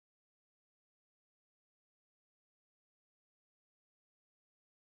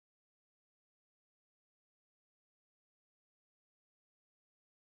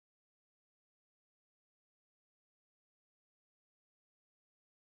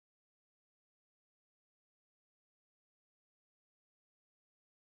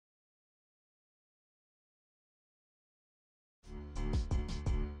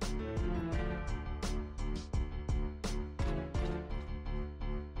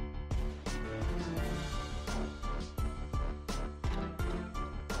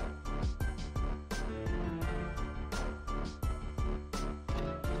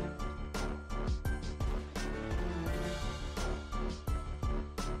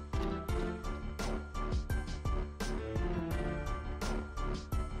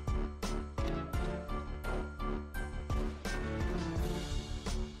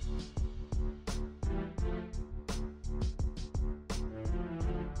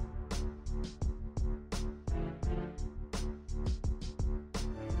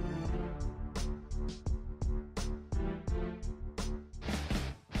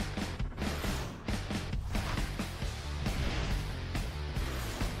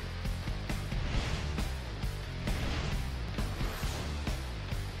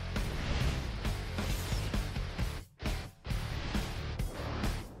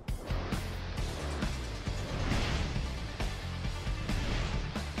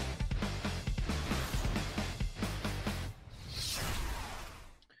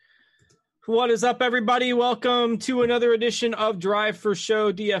What is up, everybody? Welcome to another edition of Drive for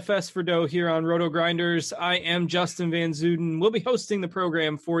Show, DFS for Dough here on Roto Grinders. I am Justin Van Zuden. We'll be hosting the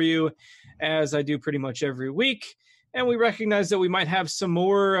program for you, as I do pretty much every week. And we recognize that we might have some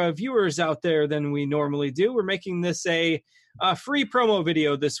more viewers out there than we normally do. We're making this a free promo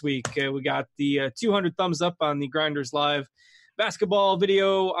video this week. We got the 200 thumbs up on the Grinders Live basketball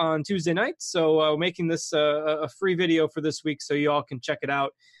video on Tuesday night. So making this a free video for this week so you all can check it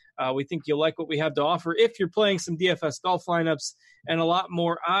out. We think you'll like what we have to offer if you're playing some DFS golf lineups, and a lot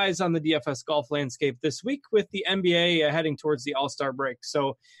more eyes on the DFS golf landscape this week with the NBA heading towards the All-Star break.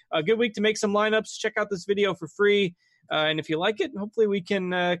 So a good week to make some lineups. Check out this video for free. And if you like it, hopefully we can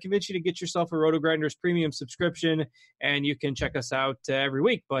convince you to get yourself a Roto Grinders premium subscription, and you can check us out every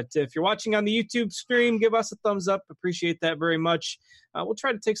week. But if you're watching on the YouTube stream, give us a thumbs up. Appreciate that very much. We'll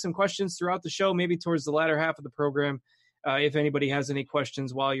try to take some questions throughout the show, maybe towards the latter half of the program, if anybody has any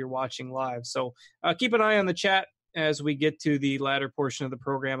questions while you're watching live. So keep an eye on the chat as we get to the latter portion of the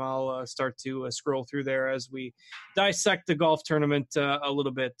program. I'll start to scroll through there as we dissect the golf tournament a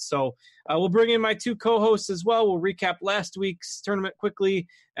little bit. So we'll bring in my two co-hosts as well. We'll recap last week's tournament quickly,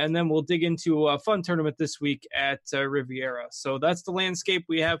 and then we'll dig into a fun tournament this week at Riviera. So that's the landscape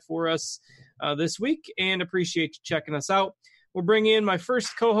we have for us this week, and appreciate you checking us out. We'll bring in my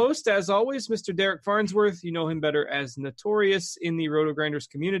first co-host, as always, Mr. Derek Farnsworth. You know him better as Notorious in the Roto Grinders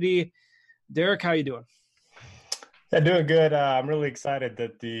community. Derek, how you doing? Yeah, doing good. I'm really excited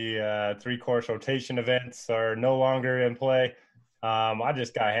that the three-course rotation events are no longer in play. I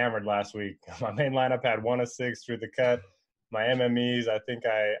just got hammered last week. My main lineup had 1 of 6 through the cut. My MMEs, I think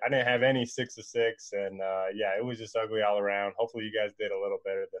I didn't have any 6 of 6. And, it was just ugly all around. Hopefully you guys did a little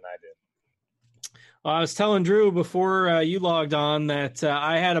better than I did. I was telling Drew before you logged on that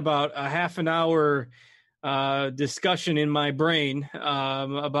I had about a half an hour discussion in my brain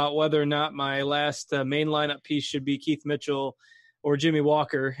about whether or not my last main lineup piece should be Keith Mitchell or Jimmy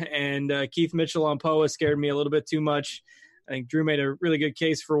Walker. And Keith Mitchell on POA scared me a little bit too much. I think Drew made a really good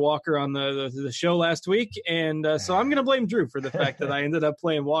case for Walker on the show last week. And so I'm going to blame Drew for the fact that I ended up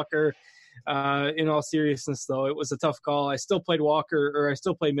playing Walker. In all seriousness, though, it was a tough call. I still played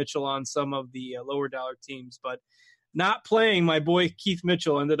Mitchell on some of the lower dollar teams, but not playing my boy Keith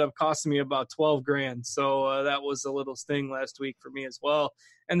Mitchell ended up costing me about $12,000. So that was a little sting last week for me as well.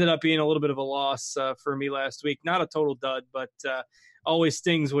 Ended up being a little bit of a loss for me last week. Not a total dud, but always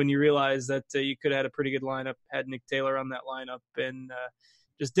stings when you realize that you could have had a pretty good lineup, had Nick Taylor on that lineup, and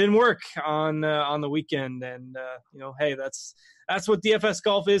just didn't work on the weekend. And hey, that's what DFS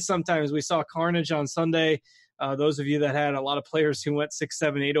golf is. Sometimes we saw carnage on Sunday. Those of you that had a lot of players who went 6,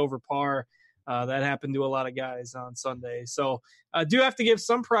 7, 8 over par, that happened to a lot of guys on Sunday. So I do have to give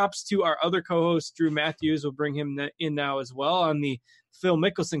some props to our other co-host, Drew Matthews. We'll bring him in now as well on the Phil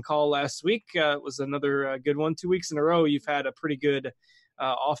Mickelson call last week. It was another good one. 2 weeks in a row, you've had a pretty good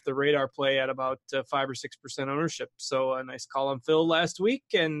off-the-radar play at about 5 or 6% ownership. So a nice call on Phil last week.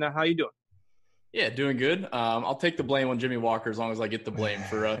 And how you doing? Yeah, doing good. I'll take the blame on Jimmy Walker as long as I get the blame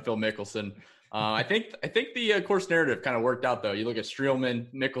for Phil Mickelson. I think the course narrative kind of worked out, though. You look at Streelman,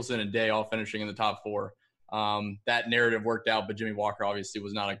 Mickelson, and Day all finishing in the top 4. That narrative worked out, but Jimmy Walker obviously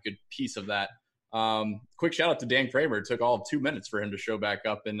was not a good piece of that. Quick shout out to Dan Kramer. It took all of 2 minutes for him to show back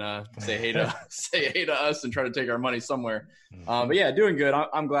up and say hey to us and try to take our money somewhere. But yeah, doing good.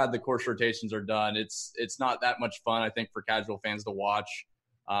 I'm glad the course rotations are done. It's not that much fun, I think, for casual fans to watch.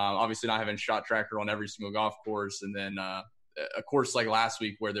 Obviously not having shot tracker on every single golf course, and then a course like last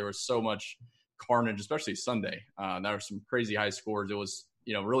week where there was so much carnage, especially Sunday. There were some crazy high scores. It was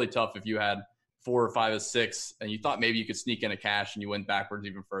really tough if you had 4 or 5 or 6 and you thought maybe you could sneak in a cash and you went backwards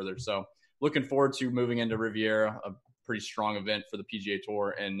even further. So looking forward to moving into Riviera, a pretty strong event for the PGA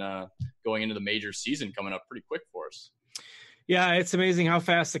Tour, and going into the major season coming up pretty quick for us. Yeah, it's amazing how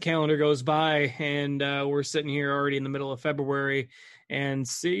fast the calendar goes by, and we're sitting here already in the middle of February, and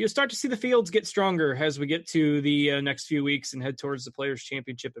so you start to see the fields get stronger as we get to the next few weeks and head towards the Players'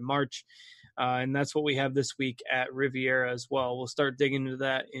 Championship in March, and that's what we have this week at Riviera as well. We'll start digging into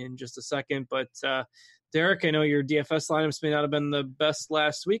that in just a second, but Derek, I know your DFS lineups may not have been the best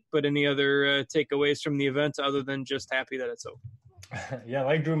last week, but any other takeaways from the event other than just happy that it's over? Yeah,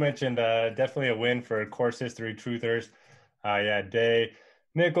 like Drew mentioned, definitely a win for course history truthers. Day,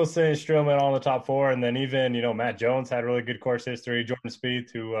 Mickelson, Streelman all in the top 4, and then even, Matt Jones had really good course history. Jordan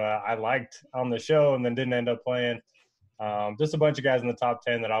Spieth, who I liked on the show and then didn't end up playing. Just a bunch of guys in the top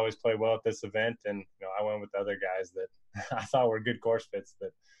 10 that always play well at this event, and I went with the other guys that I thought were good course fits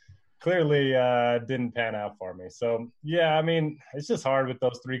that clearly didn't pan out for me. So, yeah, I mean, it's just hard with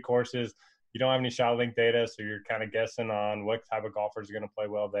those 3 courses. You don't have any shot link data, so you're kind of guessing on what type of golfers are going to play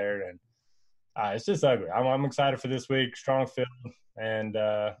well there. And It's just ugly. I'm excited for this week. Strong field, and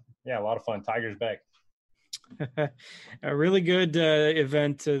a lot of fun. Tigers back. A really good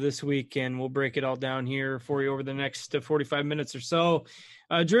event this week, and we'll break it all down here for you over the next 45 minutes or so.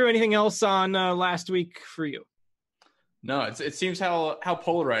 Drew, anything else on last week for you? No, it seems how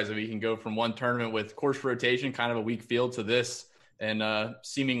polarized we can go from one tournament with course rotation, kind of a weak field, to this, and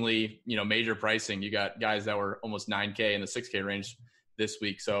seemingly major pricing. You got guys that were almost 9K in the 6K range this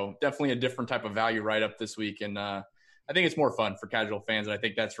week, so definitely a different type of value write up this week, and I think it's more fun for casual fans, and I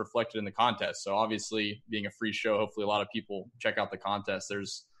think that's reflected in the contest. So obviously, being a free show, hopefully a lot of people check out the contest.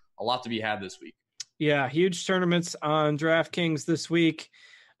 There's a lot to be had this week. Yeah, huge tournaments on DraftKings this week.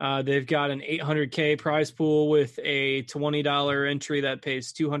 They've got an $800K prize pool with a $20 entry that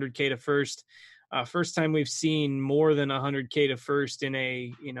pays $200K to first. First time we've seen more than $100K to first in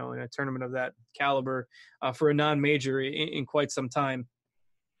a tournament of that caliber for a non-major in quite some time.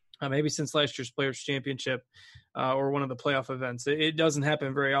 Maybe since last year's Players Championship or one of the playoff events. It doesn't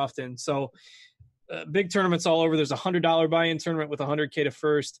happen very often. So big tournaments all over. There's a $100 buy-in tournament with $100K to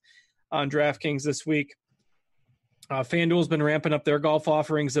first on DraftKings this week. FanDuel's been ramping up their golf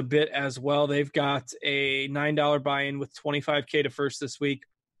offerings a bit as well. They've got a $9 buy-in with $25K to first this week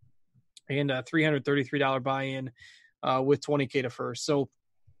and a $333 buy-in with $20K to first. So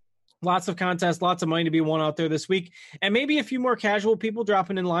lots of contests, lots of money to be won out there this week. And maybe a few more casual people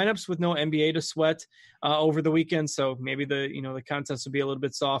dropping in lineups with no NBA to sweat over the weekend. So maybe the contest will be a little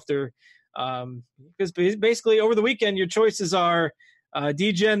bit softer. Because basically over the weekend, your choices are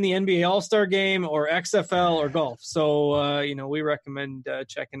DGen, the NBA All-Star Game, or XFL or golf. So, we recommend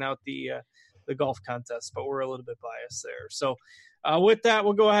checking out the golf contest, but we're a little bit biased there. So with that,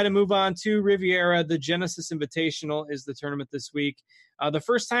 we'll go ahead and move on to Riviera. The Genesis Invitational is the tournament this week. The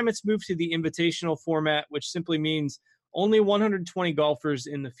first time it's moved to the Invitational format, which simply means only 120 golfers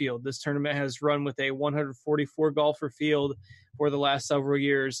in the field. This tournament has run with a 144 golfer field for the last several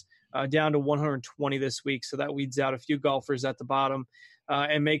years, down to 120 this week. So that weeds out a few golfers at the bottom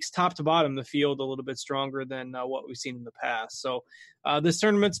and makes top to bottom the field a little bit stronger than what we've seen in the past. So this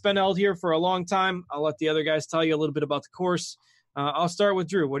tournament's been held here for a long time. I'll let the other guys tell you a little bit about the course. I'll start with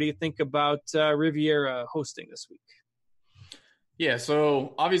Drew. What do you think about Riviera hosting this week? Yeah,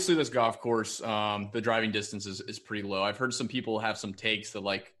 so obviously this golf course, the driving distance is pretty low. I've heard some people have some takes that,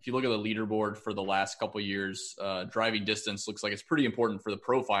 like, if you look at the leaderboard for the last couple of years, driving distance looks like it's pretty important for the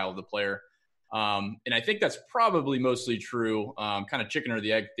profile of the player. And I think that's probably mostly true, kind of chicken or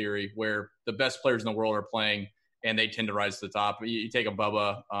the egg theory, where the best players in the world are playing and they tend to rise to the top. You take a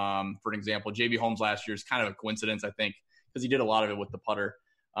Bubba, for an example. JB Holmes last year is kind of a coincidence, I think, because he did a lot of it with the putter.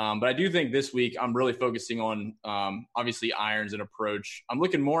 But I do think this week I'm really focusing on obviously irons and approach. I'm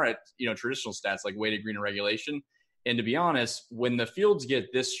looking more at traditional stats like weighted green and regulation. And to be honest, when the fields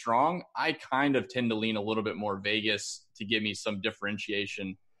get this strong, I kind of tend to lean a little bit more Vegas to give me some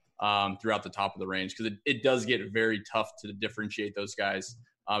differentiation throughout the top of the range, because it does get very tough to differentiate those guys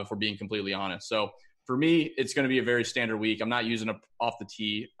if we're being completely honest. So for me, it's going to be a very standard week. I'm not using off the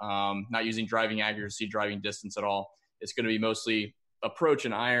tee, not using driving accuracy, driving distance at all. It's going to be mostly approach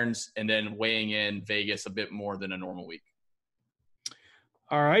and irons, and then weighing in Vegas a bit more than a normal week.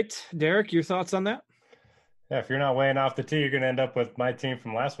 All right, Derek, your thoughts on that? Yeah, if you're not weighing off the tee, you're going to end up with my team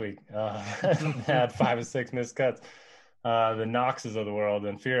from last week. Had 5 or 6 missed cuts, the Knoxes of the world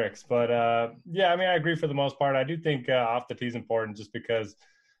and Fearix. But I agree for the most part. I do think off the tee is important, just because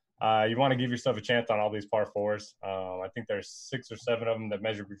you want to give yourself a chance on all these par fours. I think there's 6 or 7 of them that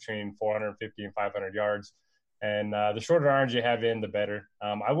measure between 450 and 500 yards. And the shorter irons you have in, the better.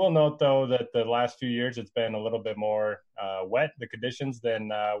 I will note, though, that the last few years it's been a little bit more wet, the conditions, than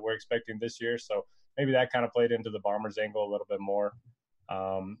we're expecting this year. So maybe that kind of played into the Bombers' angle a little bit more.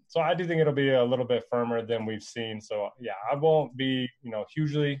 So I do think it'll be a little bit firmer than we've seen. So, yeah, I won't be,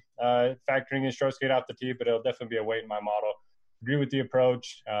 hugely factoring in stroke skate off the tee, but it'll definitely be a weight in my model. Agree with the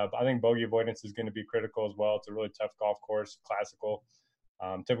approach. I think bogey avoidance is going to be critical as well. It's a really tough golf course, classical.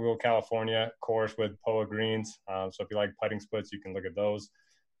 Typical California course with POA greens. So if you like putting splits, you can look at those.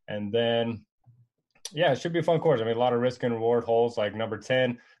 And then, it should be a fun course. I mean, a lot of risk and reward holes, like number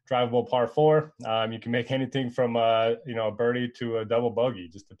 10, drivable par 4. You can make anything from a birdie to a double bogey,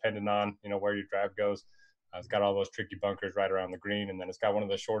 just depending on, where your drive goes. It's got all those tricky bunkers right around the green. And then it's got one of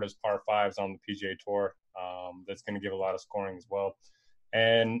the shortest par 5s on the PGA Tour. That's going to give a lot of scoring as well.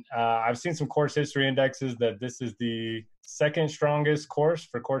 And I've seen some course history indexes that this is the second strongest course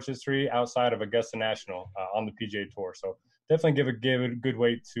for course history outside of Augusta National on the PGA Tour. So definitely give a good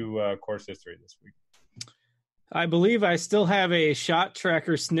weight to course history this week. I believe I still have a shot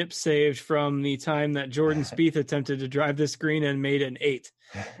tracker snip saved from the time that Jordan Spieth attempted to drive this green and made an 8.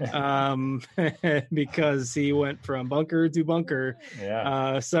 Because he went from bunker to bunker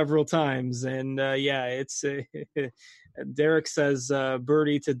several times. And it's Derek says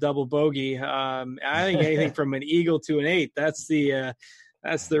birdie to double bogey. I think anything from an eagle to an 8, that's the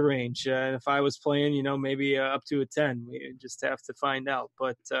range. If I was playing, maybe up to a 10, we just have to find out.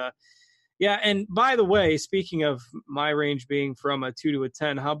 But and by the way, speaking of my range being from a 2 to a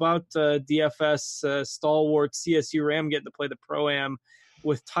 10, how about DFS stalwart CSU Ram getting to play the Pro-Am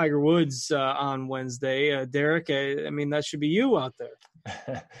with Tiger Woods on Wednesday? Derek, I mean, that should be you out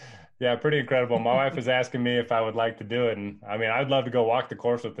there. Yeah, pretty incredible. My wife was asking me if I would like to do it. And I mean, I'd love to go walk the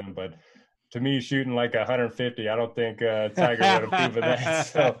course with him, but to me, shooting like 150, I don't think Tiger would approve of that.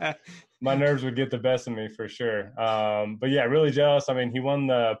 So my nerves would get the best of me for sure. But yeah, really jealous. I mean, he won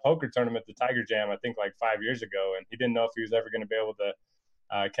the poker tournament, the Tiger Jam, I think like 5 years ago, and he didn't know if he was ever going to be able to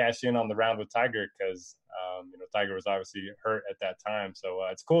cash in on the round with Tiger because, Tiger was obviously hurt at that time. So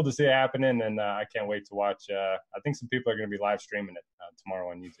it's cool to see it happening, and I can't wait to watch. I think some people are going to be live streaming it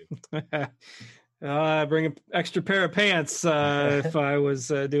tomorrow on YouTube. Bring an extra pair of pants if I was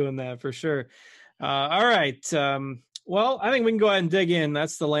doing that for sure. All right. Well, I think we can go ahead and dig in.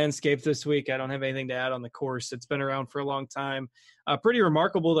 That's the landscape this week. I don't have anything to add on the course. It's been around for a long time. Pretty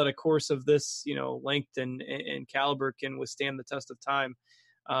remarkable that a course of this, length and caliber can withstand the test of time.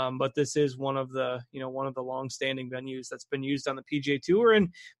 But this is one of the long-standing venues that's been used on the PGA Tour and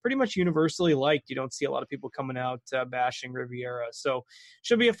pretty much universally liked. You don't see a lot of people coming out bashing Riviera. So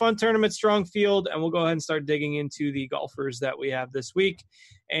should be a fun tournament, strong field, and we'll go ahead and start digging into the golfers that we have this week.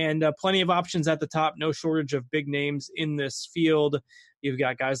 And plenty of options at the top, no shortage of big names in this field. You've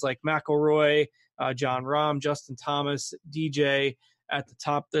got guys like McIlroy, Jon Rahm, Justin Thomas, DJ at the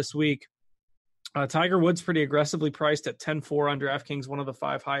top this week. Tiger Woods pretty aggressively priced at 10-4 on DraftKings, one of the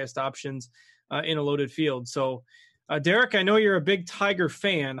 5 highest options in a loaded field. So, Derek, I know you're a big Tiger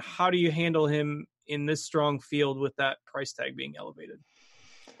fan. How do you handle him in this strong field with that price tag being elevated?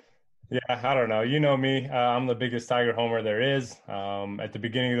 Yeah, I don't know. You know me. I'm the biggest Tiger homer there is. At the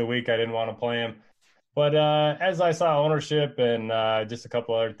beginning of the week, I didn't want to play him. But as I saw ownership and just a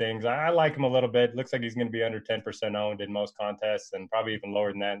couple other things, I like him a little bit. Looks like he's going to be under 10% owned in most contests and probably even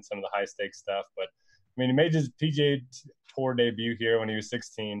lower than that in some of the high-stakes stuff. But, I mean, he made his PGA Tour debut here when he was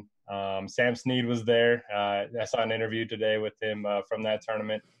 16. Sam Snead was there. I saw an interview today with him from that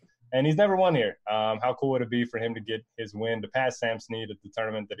tournament. And he's never won here. How cool would it be for him to get his win to pass Sam Snead at the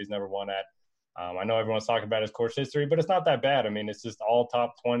tournament that he's never won at? I know everyone's talking about his course history, but it's not that bad. I mean, it's just all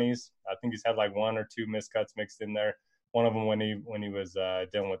top 20s. I think he's had like 1 or 2 miscuts mixed in there. One of them when he was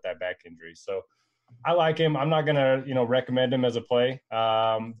dealing with that back injury. So I like him. I'm not gonna recommend him as a play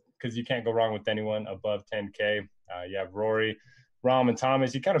because you can't go wrong with anyone above 10K. You have Rory, Rahm, and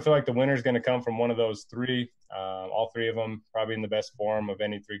Thomas. You kind of feel like the winner's going to come from one of those 3. All 3 of them probably in the best form of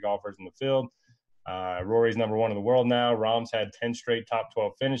any 3 golfers in the field. Rory's number 1 in the world now. Rahm's had 10 straight top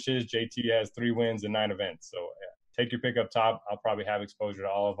 12 finishes. JT has 3 wins in 9 events. So take your pick up top. I'll probably have exposure to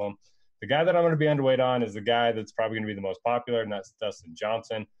all of them. The guy that I'm going to be underweight on is the guy that's probably going to be the most popular, and that's Dustin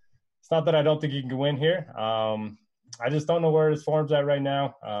Johnson. It's not that I don't think he can win here. I just don't know where his form's at right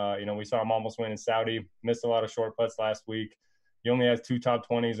now. We saw him almost win in Saudi, missed a lot of short putts last week. He only has 2 top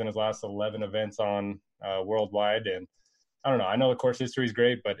 20s in his last 11 events on worldwide. And I don't know. I know the course history is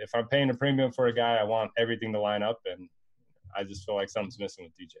great, but if I'm paying a premium for a guy, I want everything to line up, and I just feel like something's missing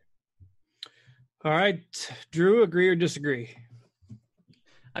with DJ. All right. Drew, agree or disagree?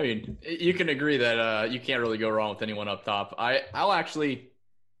 I mean, you can agree that you can't really go wrong with anyone up top. I'll actually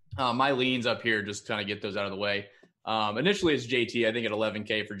my leans up here, just kind of get those out of the way. Initially, it's JT. I think at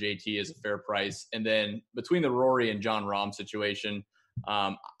 11K for JT is a fair price. And then between the Rory and Jon Rahm situation,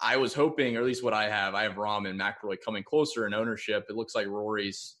 I was hoping, or at least what I have Rahm and McIlroy coming closer in ownership. It looks like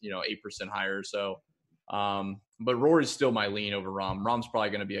Rory's, 8% higher or so. But Rory's still my lean over Rahm. Rahm's probably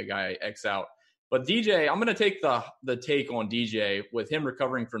going to be a guy X out. But DJ, I'm going to take the take on DJ with him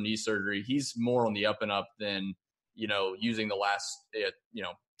recovering from knee surgery. He's more on the up and up than, using the last,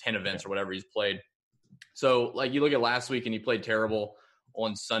 10 events or whatever he's played. So like you look at last week and he played terrible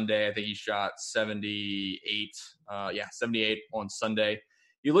on Sunday. I think he shot 78 on Sunday.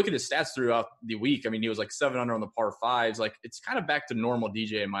 You look at his stats throughout the week. I mean, he was like 7 under on the par 5s. Like it's kind of back to normal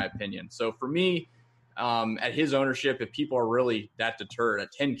DJ in my opinion. So for me, at his ownership, if people are really that deterred at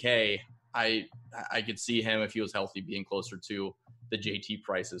 10K, I could see him, if he was healthy, being closer to the JT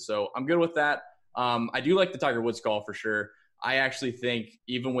prices. So I'm good with that. I do like the Tiger Woods call for sure. I actually think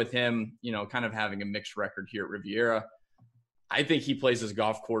even with him, kind of having a mixed record here at Riviera, I think he plays his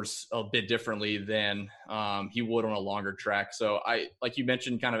golf course a bit differently than he would on a longer track. So like you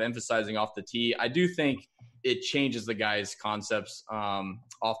mentioned, kind of emphasizing off the tee, I do think it changes the guy's concepts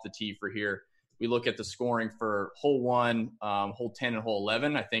off the tee for here. We look at the scoring for hole 1, hole 10, and hole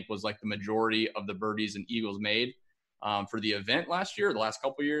 11, I think was like the majority of the birdies and eagles made for the event last year, the last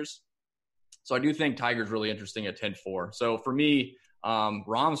couple of years. So I do think Tiger's really interesting at 10-4. So for me,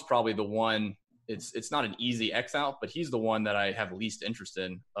 Rahm's probably the one. It's not an easy X out, but he's the one that I have least interest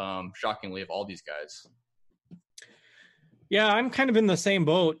in, shockingly, of all these guys. Yeah, I'm kind of in the same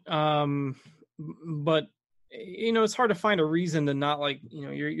boat. But it's hard to find a reason to not like,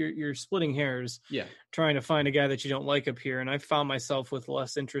 you're splitting hairs. Yeah. Trying to find a guy that you don't like up here. And I found myself with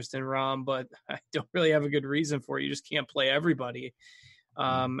less interest in Rahm, but I don't really have a good reason for it. You just can't play everybody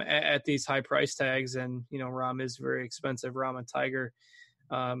at these high price tags. And, Rahm is very expensive. Rahm and Tiger,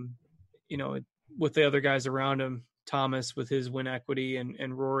 with the other guys around him, Thomas with his win equity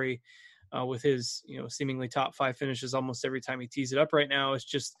and Rory with his, seemingly top 5 finishes almost every time he tees it up right now. It's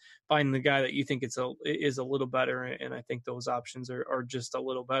just finding the guy that you think is a little better. And I think those options are just a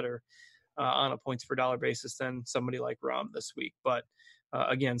little better on a points per dollar basis than somebody like Rahm this week. But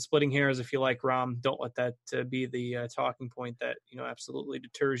again, splitting hairs, if you like Rahm, don't let that be the talking point that, absolutely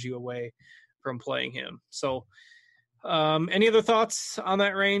deters you away from playing him. So any other thoughts on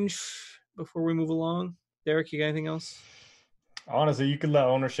that range before we move along? Derek, you got anything else? Honestly, you could let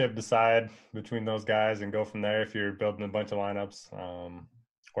ownership decide between those guys and go from there if you're building a bunch of lineups.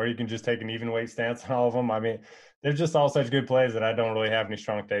 Or you can just take an even weight stance on all of them. I mean, they're just all such good plays that I don't really have any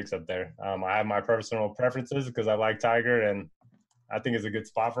strong takes up there. I have my personal preferences because I like Tiger, and I think it's a good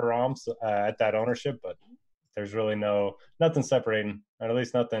spot for Rahm at that ownership. But there's really nothing separating, or at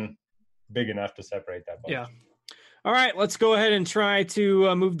least nothing big enough to separate that bunch. Yeah. All right, let's go ahead and try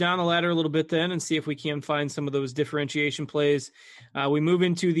to move down the ladder a little bit then and see if we can find some of those differentiation plays. We move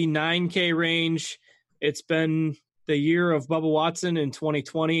into the 9K range. It's been the year of Bubba Watson in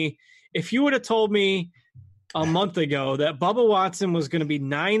 2020. If you would have told me a month ago that Bubba Watson was going to be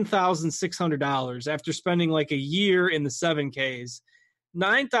 $9,600 after spending like a year in the 7Ks,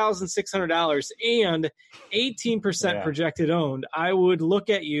 $9,600 and 18% projected owned, I would look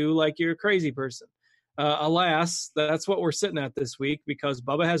at you like you're a crazy person. Alas, that's what we're sitting at this week because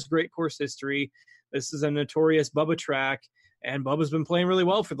Bubba has great course history. This is a notorious Bubba track, and Bubba's been playing really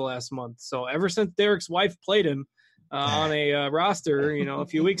well for the last month. So ever since Derek's wife played him on a roster, a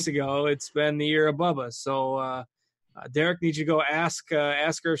few weeks ago, it's been the year of Bubba. So Derek needs you to go ask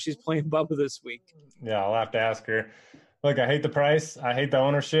her if she's playing Bubba this week. Yeah, I'll have to ask her. Look, I hate the price. I hate the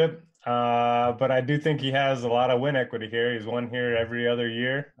ownership. But I do think he has a lot of win equity here. He's won here every other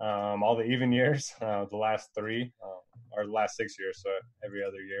year, all the even years, the last 3 or the last 6 years, so every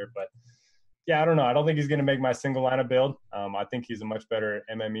other year. But yeah, I don't know. I don't think he's going to make my single lineup build. I think he's a much better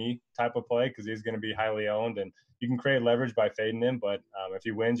MME type of play because he's going to be highly owned, and you can create leverage by fading him. But if he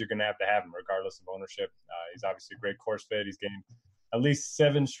wins, you're going to have him regardless of ownership. He's obviously a great course fit. He's gained at least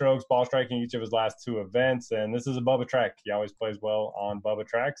 7 strokes ball striking each of his last 2 events. And this is a Bubba track. He always plays well on Bubba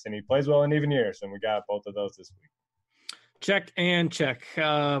tracks, and he plays well in even years. And we got both of those this week. Check and check.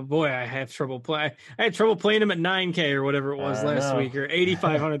 Boy, I had trouble playing him at 9K or whatever it was last week, or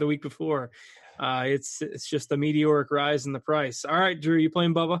 8,500 the week before. It's just a meteoric rise in the price. All right, Drew, you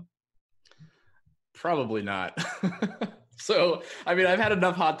playing Bubba? Probably not. So, I mean, I've had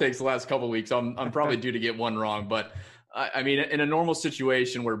enough hot takes the last couple of weeks. I'm probably due to get one wrong, but I mean, in a normal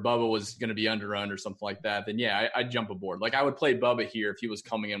situation where Bubba was going to be underrun or something like that, then yeah, I'd jump aboard. Like I would play Bubba here if he was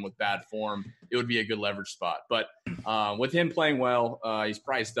coming in with bad form. It would be a good leverage spot. But with him playing well, he's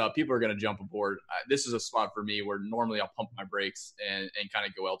priced up. People are going to jump aboard. This is a spot for me where normally I'll pump my brakes and kind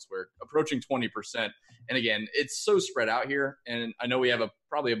of go elsewhere. Approaching 20%. And again, it's so spread out here. And I know we have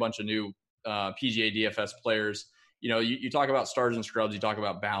probably a bunch of new PGA DFS players. You talk about stars and scrubs, you talk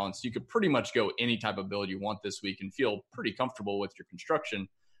about balance. You could pretty much go any type of build you want this week and feel pretty comfortable with your construction.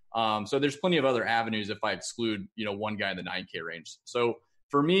 So there's plenty of other avenues if I exclude, one guy in the 9K range. So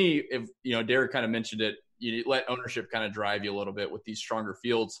for me, if, Derek kind of mentioned it, you let ownership kind of drive you a little bit with these stronger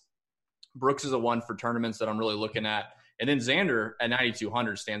fields. Brooks is a one for tournaments that I'm really looking at. And then Xander at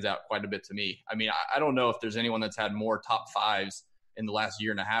 9,200 stands out quite a bit to me. I mean, I don't know if there's anyone that's had more top 5s in the last year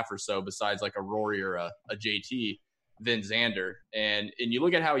and a half or so besides like a Rory or a JT than Xander. And you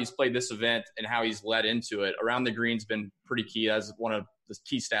look at how he's played this event and how he's led into it. Around the green's been pretty key. As one of the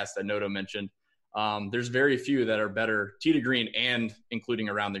key stats that Noto mentioned. There's very few that are better tee to green and including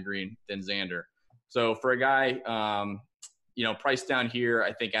around the green than Xander. So for a guy, priced down here,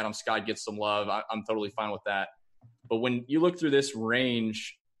 I think Adam Scott gets some love. I'm totally fine with that. But when you look through this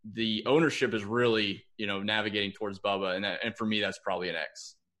range, the ownership is really, navigating towards Bubba. And for me, that's probably an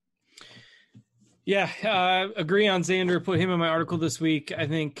X. Yeah, agree on Xander. Put him in my article this week. I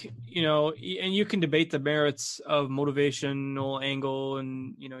think, and you can debate the merits of motivational angle,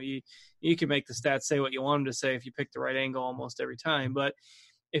 and, you can make the stats say what you want them to say if you pick the right angle almost every time. But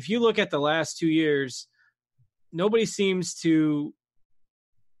if you look at the last 2 years, nobody seems to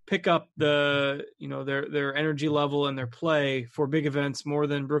pick up their energy level and their play for big events more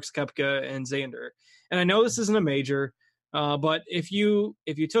than Brooks Koepka and Xander. And I know this isn't a major, but if you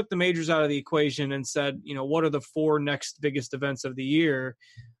took the majors out of the equation and said, what are the 4 next biggest events of the year,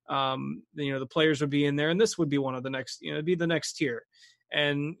 the players would be in there, and this would be one of the next, it'd be the next tier.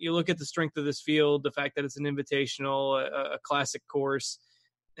 And you look at the strength of this field, the fact that it's an invitational, a classic course,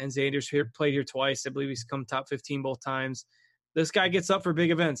 and Xander's played here twice. I believe he's come top 15 both times. This guy gets up for big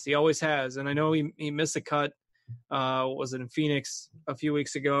events. He always has. And I know he missed a cut. Was it in Phoenix a few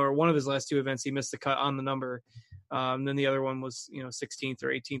weeks ago, or one of his last 2 events, he missed the cut on the number. Then the other one was, 16th or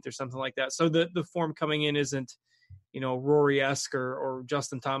 18th or something like that. So the form coming in isn't, Rory-esque or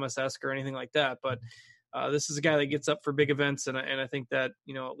Justin Thomas-esque or anything like that. But this is a guy that gets up for big events. And I think that,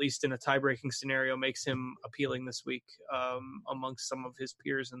 at least in a tie-breaking scenario, makes him appealing this week amongst some of his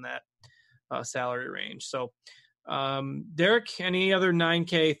peers in that salary range. So, Derek, any other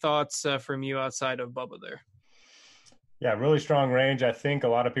 9K thoughts from you outside of Bubba there? Yeah, really strong range. I think a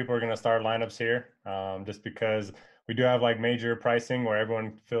lot of people are going to start lineups here just because we do have like major pricing where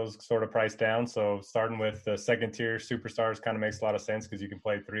everyone feels sort of priced down. So starting with the second tier superstars kind of makes a lot of sense because you can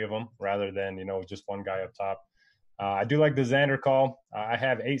play 3 of them rather than, just one guy up top. I do like the Xander call. I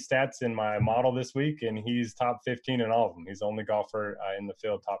have 8 stats in my model this week, and he's top 15 in all of them. He's the only golfer in the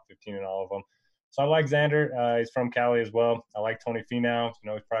field top 15 in all of them. So I like Xander. He's from Cali as well. I like Tony Finau. He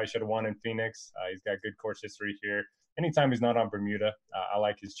probably should have won in Phoenix. He's got good course history here. Anytime he's not on Bermuda, I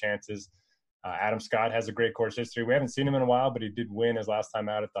like his chances. Adam Scott has a great course history. We haven't seen him in a while, but he did win his last time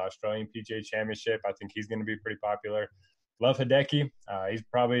out at the Australian PGA Championship. I think he's going to be pretty popular. Love Hideki. He's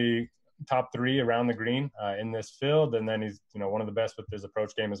probably top 3 around the green in this field, and then he's one of the best with his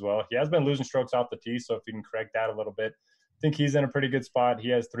approach game as well. He has been losing strokes off the tee, so if he can correct that a little bit, I think he's in a pretty good spot. He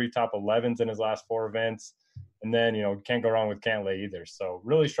has 3 top 11s in his last 4 events, and then can't go wrong with Cantlay either. So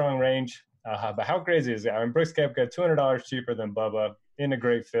really strong range. But how crazy is it? I mean, Brooks Koepka $200 cheaper than Bubba in a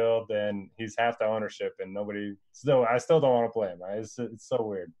great field, and he's half the ownership, and I still don't want to play him. It's so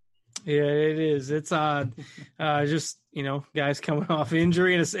weird. Yeah, it is. It's odd. Just, guys coming off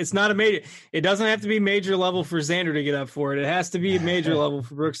injury, and it's not a major. It doesn't have to be major level for Xander to get up for it. It has to be major level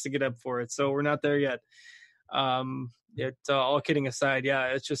for Brooks to get up for it. So we're not there yet. All kidding aside, yeah,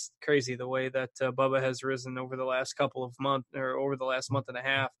 it's just crazy the way that Bubba has risen over the last couple of months, or over the last month and a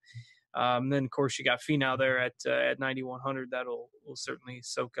half. Then, of course, you got Finau there at 9,100. That'll certainly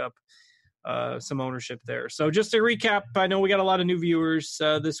soak up some ownership there. So just to recap, I know we got a lot of new viewers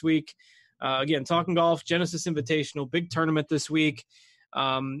this week. Again, Talking Golf, Genesis Invitational, big tournament this week.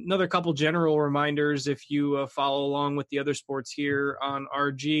 Another couple general reminders if you follow along with the other sports here on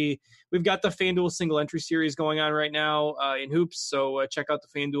RG. We've got the FanDuel single entry series going on right now in hoops. So check out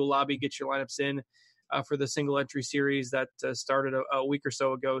the FanDuel lobby, get your lineups in for the single entry series that started a week or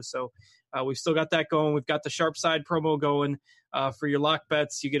so ago. So we've still got that going. We've got the Sharp Side promo going for your lock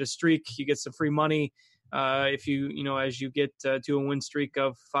bets. You get a streak, you get some free money. If as you get to a win streak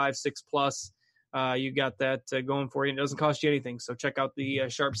of 5-6 plus, you got that going for you. It doesn't cost you anything. So check out the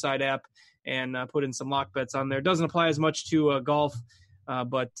Sharp Side app and put in some lock bets on there. It doesn't apply as much to golf,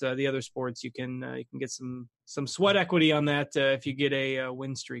 but the other sports you can get some sweat equity on that if you get a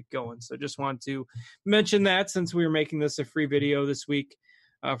win streak going. So just want to mention that since we were making this a free video this week.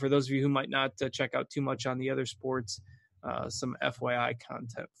 For those of you who might not check out too much on the other sports, some FYI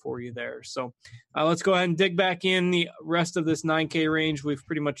content for you there. So let's go ahead and dig back in the rest of this 9K range. We've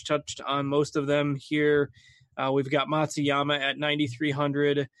pretty much touched on most of them here. We've got Matsuyama at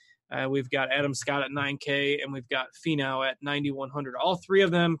 9,300. We've got Adam Scott at 9K, and we've got Finau at 9,100. All 3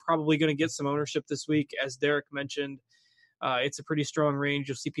 of them probably going to get some ownership this week. As Derek mentioned, it's a pretty strong range.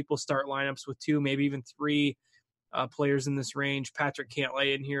 You'll see people start lineups with 2, maybe even 3 players in this range. Patrick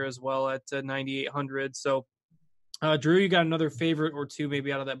Cantlay in here as well at 9,800. So, Drew, you got another favorite or 2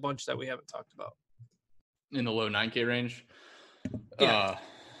 maybe out of that bunch that we haven't talked about? In the low 9K range? Yeah.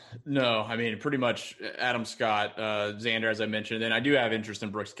 No, I mean, pretty much Adam Scott, Xander, as I mentioned. And then I do have interest in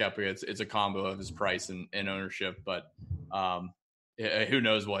Brooks Koepka. It's a combo of his price and ownership, but who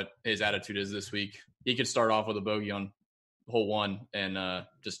knows what his attitude is this week. He could start off with a bogey on hole 1 and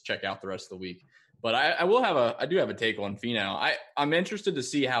just check out the rest of the week. But I do have a take on Finau. I'm interested to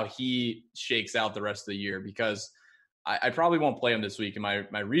see how he shakes out the rest of the year because I probably won't play him this week. And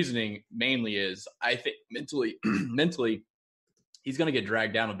my reasoning mainly is I think mentally, he's going to get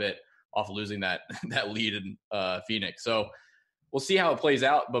dragged down a bit off of losing that lead in Phoenix. So we'll see how it plays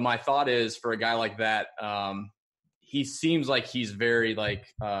out. But my thought is for a guy like that, he seems like he's very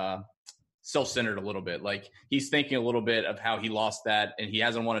self-centered a little bit. Like he's thinking a little bit of how he lost that and he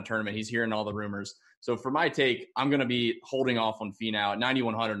hasn't won a tournament. He's hearing all the rumors. So for my take, I'm going to be holding off on Finau. At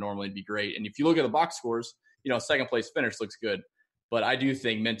 9,100 normally would be great. And if you look at the box scores, second place finish looks good. But I do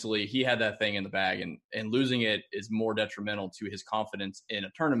think mentally he had that thing in the bag, and losing it is more detrimental to his confidence in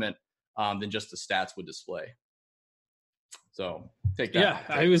a tournament than just the stats would display. So take that.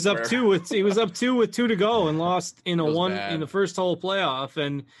 Yeah, he was up two with 2 to go and lost in the first hole playoff.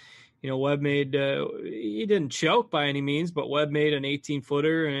 And Webb made he didn't choke by any means, but Webb made an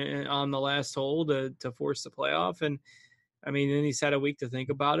 18-footer on the last hole to force the playoff. And then he's had a week to think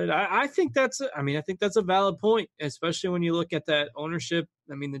about it. I think that's a valid point, especially when you look at that ownership.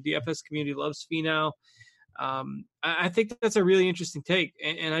 The DFS community loves Finau. I think that's a really interesting take,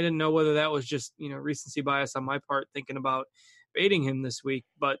 and I didn't know whether that was just recency bias on my part thinking about fading him this week.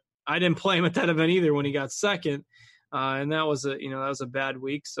 But I didn't play him at that event either when he got second, and that was a bad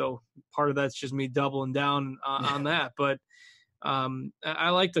week. So part of that's just me doubling down on that. But I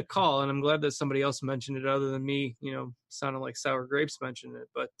like the call, and I'm glad that somebody else mentioned it other than me. Sounded like Sour Grapes mentioned it.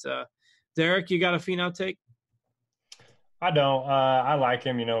 But Derek, you got a Finau take? I don't. I like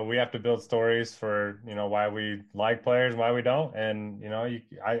him. We have to build stories for why we like players, why we don't, and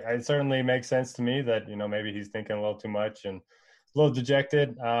it certainly makes sense to me that maybe he's thinking a little too much and a little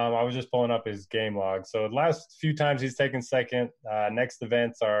dejected. I was just pulling up his game log. So the last few times he's taken second. Next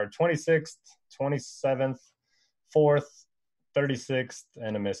events are 26th, 27th, 4th, 36th,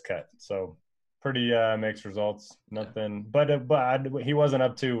 and a miscut. So pretty mixed results. Nothing, but he wasn't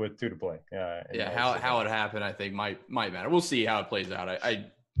up 2 with 2 to play. How it happened, I think might matter. We'll see how it plays out.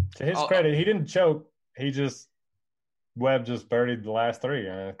 To his credit, he didn't choke. Webb just birdied the last 3.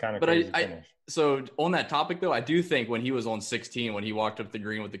 Kind of crazy finish. So on that topic though, I do think when he was on 16, when he walked up the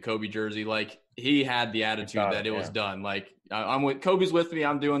green with the Kobe jersey, like he had the attitude that it was done. Like I'm with Kobe's with me.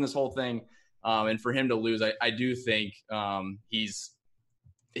 I'm doing this whole thing. And for him to lose, I do think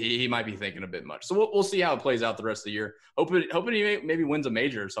he might be thinking a bit much. So we'll see how it plays out the rest of the year. Hoping he maybe wins a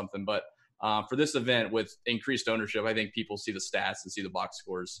major or something. But for this event with increased ownership, I think people see the stats and see the box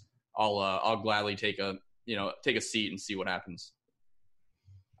scores. I'll gladly take a seat and see what happens.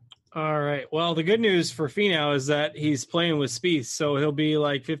 All right. Well, the good news for Finau is that he's playing with Spieth, so he'll be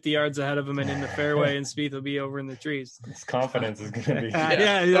like 50 yards ahead of him and in the fairway, and Spieth will be over in the trees. His confidence is going to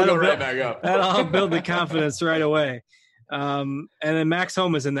be he'll go right back up. That'll help build the confidence right away. And then Max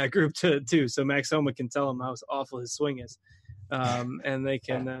Homa's in that group too, so Max Homa can tell him how awful his swing is. And they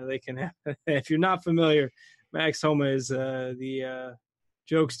can if you're not familiar, Max Homa is the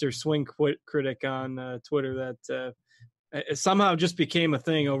jokester swing critic on Twitter that it somehow just became a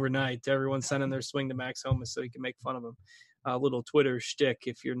thing overnight. Everyone's sending their swing to Max Homa so he can make fun of him. A little Twitter shtick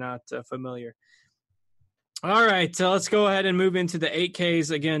if you're not familiar. All right, let's go ahead and move into the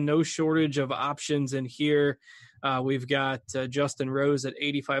 8Ks. Again, no shortage of options in here. We've got Justin Rose at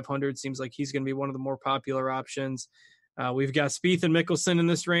 8,500. Seems like he's going to be one of the more popular options. We've got Spieth and Mickelson in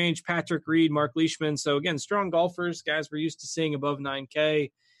this range, Patrick Reed, Mark Leishman. So, again, strong golfers, guys we're used to seeing above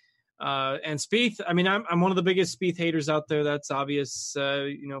 9K. And Spieth, I'm one of the biggest Spieth haters out there. That's obvious,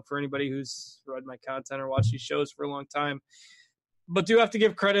 for anybody who's read my content or watched these shows for a long time. But do have to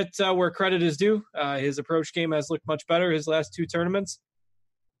give credit where credit is due. His approach game has looked much better his last 2 tournaments.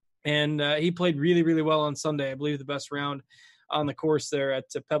 And he played really, really well on Sunday. I believe the best round on the course there at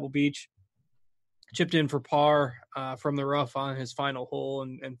Pebble Beach. Chipped in for par from the rough on his final hole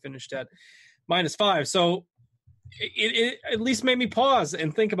and finished at -5. So it at least made me pause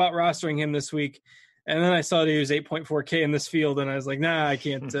and think about rostering him this week. And then I saw that he was 8.4K in this field, and I was like, nah, I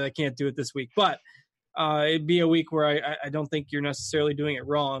can't do it this week. But it'd be a week where I don't think you're necessarily doing it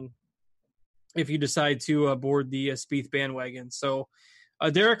wrong if you decide to board the Spieth bandwagon. So,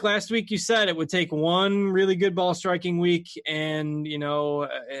 Derek, last week you said it would take one really good ball striking week and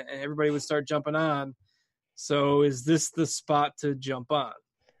everybody would start jumping on. So is this the spot to jump on?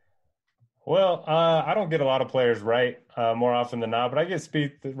 Well, I don't get a lot of players right more often than not, but I get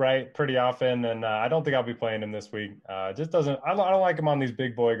Spieth right pretty often, and I don't think I'll be playing him this week. Just doesn't. I don't like him on these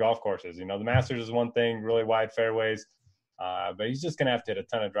big boy golf courses. The Masters is one thing, really wide fairways, but he's just gonna have to hit a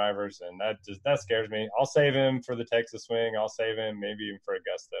ton of drivers, and that scares me. I'll save him for the Texas swing. I'll save him maybe even for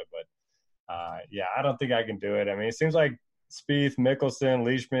Augusta, but I don't think I can do it. It seems like Spieth, Mickelson,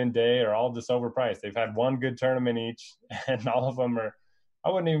 Leishman, Day are all just overpriced. They've had one good tournament each, and all of them are I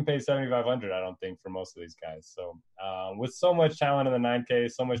wouldn't even pay 7,500. I don't think for most of these guys. So with so much talent in the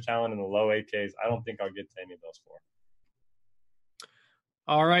 9Ks, so much talent in the low 8Ks, I don't think I'll get to any of those four.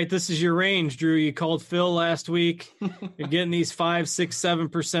 All right, this is your range, Drew. You called Phil last week. You're getting these 5, 6,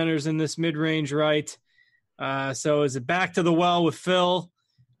 7%ers in this mid-range, right? So is it back to the well with Phil,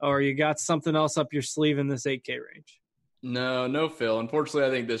 or you got something else up your sleeve in this 8K range? No, Phil. Unfortunately,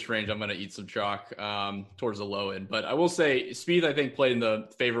 I think this range I'm going to eat some chalk towards the low end. But I will say, Spieth, I think, played in the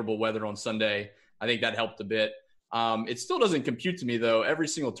favorable weather on Sunday. I think that helped a bit. It still doesn't compute to me, though. Every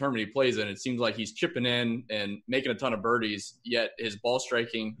single tournament he plays in, it seems like he's chipping in and making a ton of birdies, yet his ball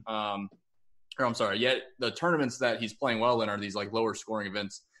striking yet the tournaments that he's playing well in are these like lower scoring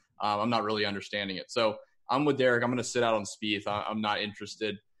events. I'm not really understanding it. So I'm with Derek. I'm going to sit out on Spieth. I'm not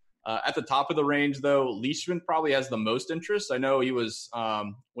interested. At the top of the range, though, Leishman probably has the most interest. I know he was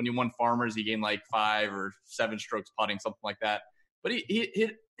when he won Farmers, he gained like 5 or 7 strokes putting, something like that. But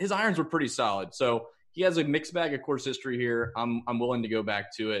his irons were pretty solid. So he has a mixed bag of course history here. I'm willing to go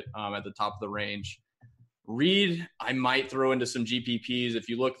back to it at the top of the range. Reed, I might throw into some GPPs. If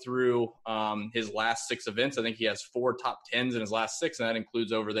you look through his last 6 events, I think he has 4 top 10s in his last 6, and that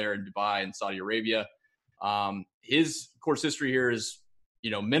includes over there in Dubai and Saudi Arabia. His course history here is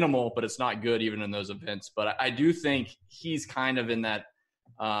minimal, but it's not good even in those events. But I do think he's kind of in that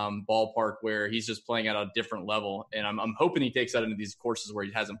ballpark where he's just playing at a different level. And I'm hoping he takes that into these courses where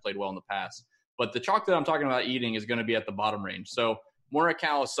he hasn't played well in the past. But the chalk that I'm talking about eating is going to be at the bottom range. So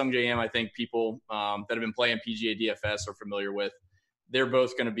Morikawa, Sungjae Im, I think people that have been playing PGA DFS are familiar with. They're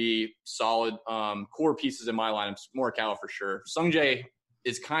both going to be solid core pieces in my lineups. Morikawa for sure. Sungjae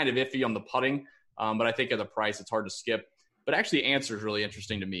is kind of iffy on the putting, but I think at the price, it's hard to skip. But actually, Answer is really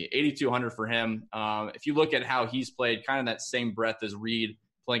interesting to me. 8,200 for him. If you look at how he's played, kind of that same breadth as Reed,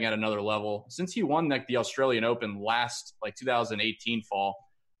 playing at another level. Since he won the Australian Open last 2018 fall,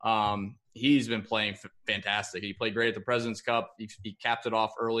 he's been playing fantastic. He played great at the President's Cup. He capped it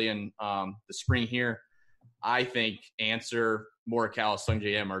off early in the spring here. I think Answer, Morikawa,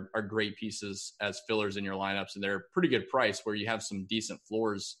 Sungjae Im are great pieces as fillers in your lineups, and they're a pretty good price where you have some decent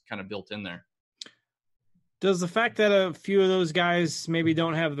floors kind of built in there. Does the fact that a few of those guys maybe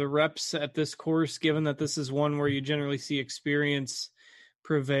don't have the reps at this course, given that this is one where you generally see experience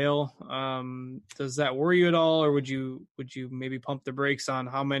prevail, does that worry you at all, or would you maybe pump the brakes on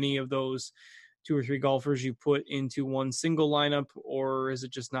how many of those 2 or 3 golfers you put into one single lineup, or is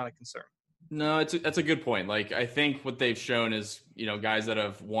it just not a concern? No, that's a good point. I think what they've shown is, guys that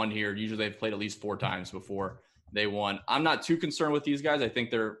have won here, usually they've played at least 4 times before they won. I'm not too concerned with these guys. I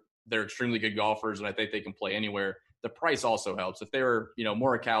think they're extremely good golfers, and I think they can play anywhere. The price also helps. If they were,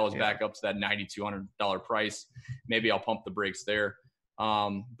 Morikawa's back up to that $9,200 price, maybe I'll pump the brakes there.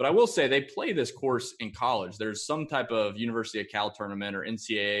 But I will say they play this course in college. There's some type of University of Cal tournament or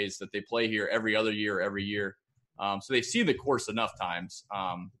NCAAs that they play here every other year or every year. So they see the course enough times,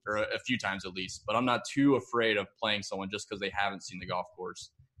 or a few times at least. But I'm not too afraid of playing someone just because they haven't seen the golf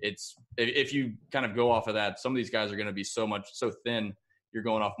course. If you kind of go off of that, some of these guys are going to be so thin. You're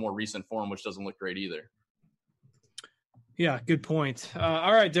going off more recent form, which doesn't look great either. Yeah, good point.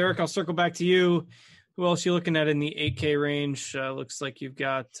 All right, Derek, I'll circle back to you. Who else are you looking at in the 8K range? Looks like you've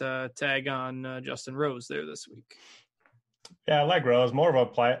got tag on Justin Rose there this week. Yeah, I like Rose. More of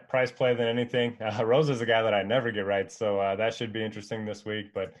a price play than anything. Rose is a guy that I never get right, so that should be interesting this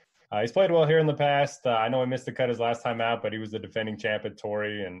week. But he's played well here in the past. I know he missed the cut his last time out, but he was the defending champ at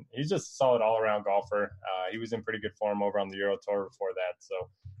Torrey, and he's just a solid all-around golfer. He was in pretty good form over on the Euro Tour before that. So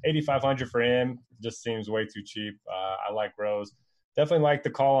 8,500 for him just seems way too cheap. I like Rose. Definitely like the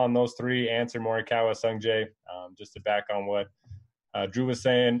call on those 3, Answer, Morikawa, Sungjae, just to back on what Drew was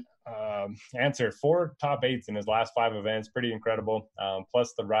saying. Answer 4 top 8s in his last 5 events. Pretty incredible.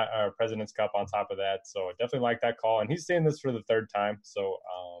 Plus the President's Cup on top of that. So I definitely like that call. And he's seeing this for the 3rd time. So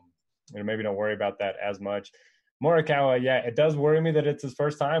maybe don't worry about that as much. Morikawa, yeah, it does worry me that it's his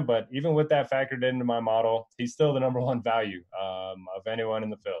first time, but even with that factored into my model, he's still the number 1 value of anyone in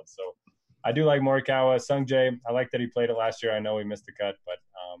the field. So I do like Morikawa. Sungjae, I like that he played it last year. I know he missed the cut, but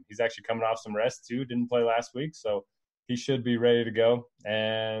he's actually coming off some rest too. Didn't play last week, so he should be ready to go.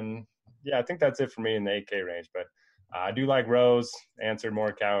 And yeah, I think that's it for me in the 8K range. But I do like Rose, Answer,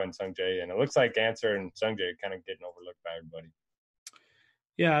 Morikawa, and Sungjae. And it looks like Answer and Sungjae kind of getting overlooked by everybody.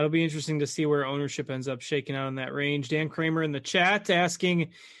 Yeah, it'll be interesting to see where ownership ends up shaking out in that range. Dan Kramer in the chat asking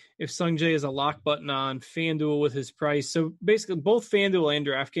if Sungjae is a lock button on FanDuel with his price. So basically both FanDuel and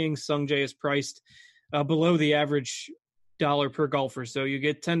DraftKings, Sungjae is priced below the average dollar per golfer. So you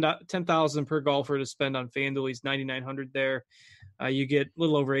get $10,000 per golfer to spend on FanDuel. He's $9,900 there. You get a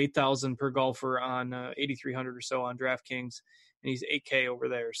little over $8,000 per golfer on $8,300 or so on DraftKings. and he's 8K over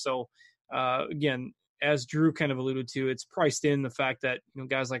there. So again, as Drew kind of alluded to, it's priced in the fact that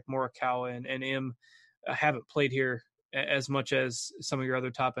guys like Morikawa and Im haven't played here as much as some of your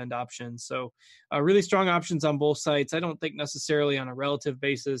other top end options. So really strong options on both sites. I don't think necessarily on a relative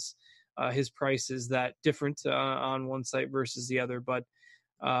basis his price is that different on one site versus the other, but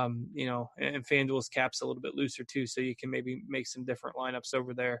and FanDuel's cap's a little bit looser too, so you can maybe make some different lineups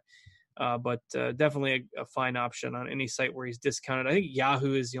over there. But definitely a fine option on any site where he's discounted. I think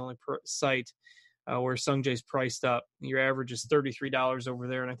Yahoo is the only site where Sungjae's priced up. Your average is $33 over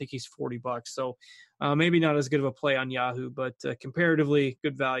there, and I think he's $40. So maybe not as good of a play on Yahoo, but comparatively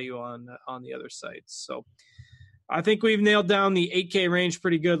good value on the other sites. So I think we've nailed down the 8K range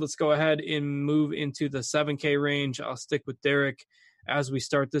pretty good. Let's go ahead and move into the 7K range. I'll stick with Derek as we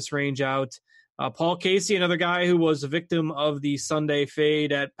start this range out. Paul Casey, another guy who was a victim of the Sunday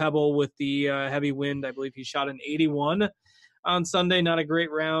fade at Pebble with the heavy wind. I believe he shot an 81 on Sunday. Not a great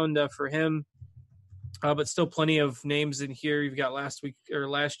round for him, but still plenty of names in here. You've got last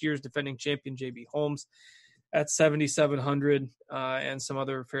year's defending champion JB Holmes at 7,700 and some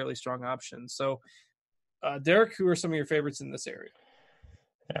other fairly strong options. So, Derek, who are some of your favorites in this area?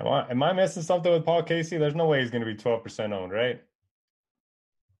 Yeah, am I missing something with Paul Casey? There's no way he's going to be 12% owned, right?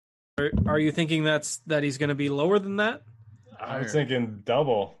 Are you thinking that he's going to be lower than that? I was thinking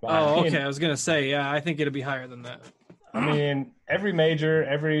double. Okay. I was going to say, yeah, I think it'll be higher than that. I mean, every major,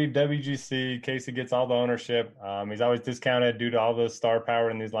 every WGC, Casey gets all the ownership. He's always discounted due to all the star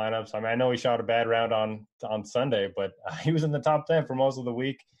power in these lineups. I mean, I know he shot a bad round on Sunday, but he was in the top 10 for most of the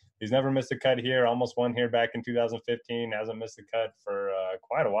week. He's never missed a cut here. Almost won here back in 2015. Hasn't missed a cut for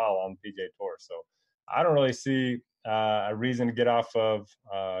quite a while on the PGA Tour. So I don't really see a reason to get off of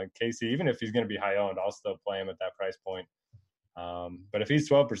Casey. Even if he's going to be high owned, I'll still play him at that price point. But if he's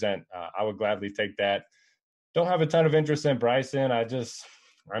 12%, I would gladly take that. Don't have a ton of interest in Bryson.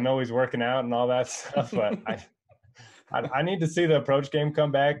 I know he's working out and all that stuff, but I need to see the approach game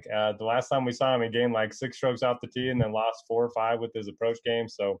come back. The last time we saw him, he gained like 6 strokes off the tee and then lost 4 or 5 with his approach game.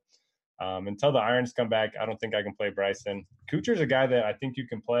 So until the irons come back, I don't think I can play Bryson. Kuchar's a guy that I think you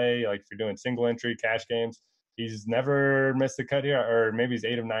can play, like if you're doing single entry cash games. He's never missed a cut here, or maybe he's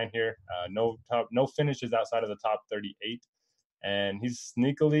 8 of 9 here. No finishes outside of the top 38. And he's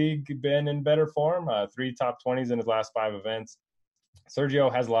sneakily been in better form. 3 top 20s in his last 5 events.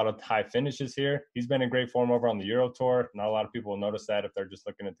 Sergio has a lot of high finishes here. He's been in great form over on the Euro Tour. Not a lot of people will notice that if they're just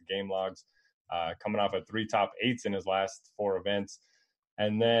looking at the game logs. Coming off of 3 top 8s in his last 4 events.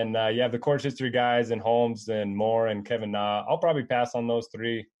 And then you have the course history guys and Holmes and Moore and Kevin Na. I'll probably pass on those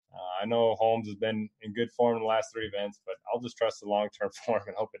 3. I know Holmes has been in good form in the last 3 events, but I'll just trust the long-term form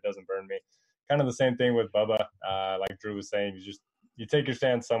and hope it doesn't burn me. Kind of the same thing with Bubba. Like Drew was saying, you take your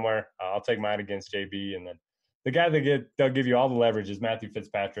stand somewhere. I'll take mine against JB, and then the guy they'll give you all the leverage is Matthew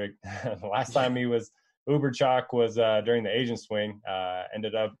Fitzpatrick. The last time he was uber chalk was during the Asian swing.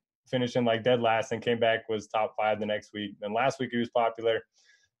 Ended up finishing like dead last and came back, was top 5 the next week. Then last week he was popular.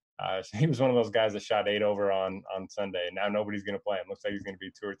 He was one of those guys that shot 8 over on Sunday. Now nobody's going to play him. Looks like he's going to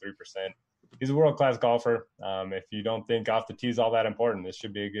be 2 or 3%. He's a world-class golfer. If you don't think off the tee is all that important, this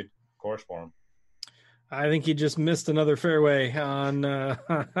should be a good course for him. I think he just missed another fairway on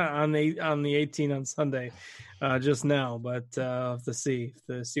the 18 on Sunday just now, but to see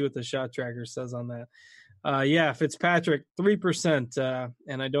what the shot tracker says on that. Fitzpatrick 3%,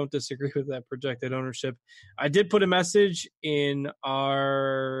 and I don't disagree with that projected ownership. I did put a message in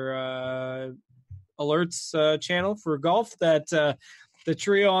our alerts channel for golf that the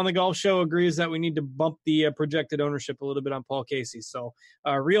trio on the golf show agrees that we need to bump the projected ownership a little bit on Paul Casey. So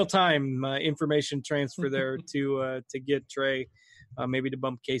real-time information transfer there to get Trey maybe to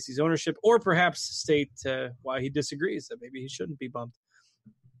bump Casey's ownership, or perhaps state why he disagrees, that maybe he shouldn't be bumped.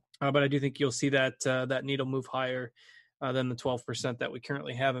 But I do think you'll see that needle move higher than the 12% that we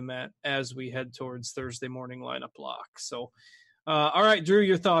currently have him at as we head towards Thursday morning lineup lock. So, all right, Drew,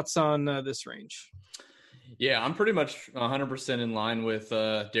 your thoughts on this range? Yeah, I'm pretty much 100% in line with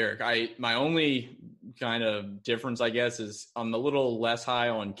Derek. My only kind of difference, I guess, is I'm a little less high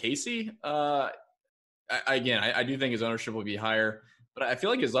on Casey. I do think his ownership will be higher, but I feel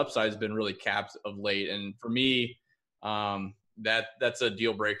like his upside has been really capped of late. And for me, that's a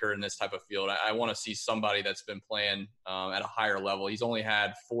deal breaker in this type of field. I want to see somebody that's been playing at a higher level. He's only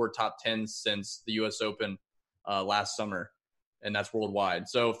had 4 top 10s since the U.S. Open last summer, and that's worldwide.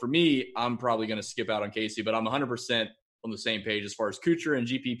 So for me, I'm probably going to skip out on Casey, but I'm 100% on the same page as far as Kuchar and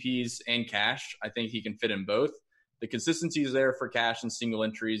GPPs and cash. I think he can fit in both. The consistency is there for cash and single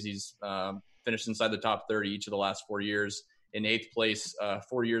entries. He's finished inside the top 30 each of the last 4 years, in 8th place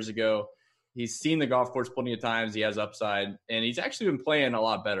 4 years ago. He's seen the golf course plenty of times. He has upside, and he's actually been playing a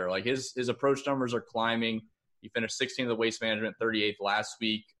lot better. Like his approach numbers are climbing. He finished 16th of the Waste Management, 38th last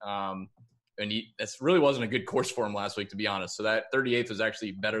week. And this really wasn't a good course for him last week, to be honest. So that 38th was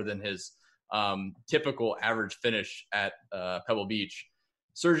actually better than his typical average finish at Pebble Beach.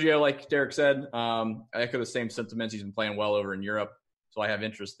 Sergio, like Derek said, I echo the same sentiments. He's been playing well over in Europe, so I have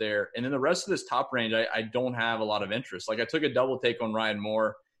interest there. And then the rest of this top range, I don't have a lot of interest. Like I took a double take on Ryan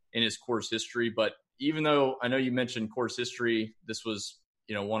Moore in his course history, but even though I know you mentioned course history, this was,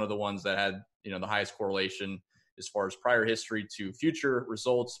 one of the ones that had, the highest correlation as far as prior history to future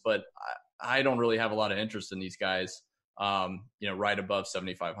results, but I don't really have a lot of interest in these guys, right above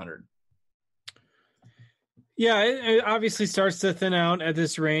 7,500. Yeah, it obviously starts to thin out at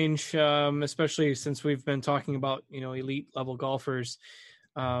this range, especially since we've been talking about, elite level golfers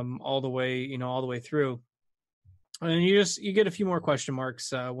all the way through. And you get a few more question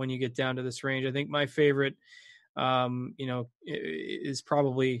marks when you get down to this range. I think my favorite, is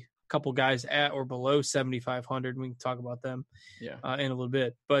probably a couple guys at or below 7,500. We can talk about them in a little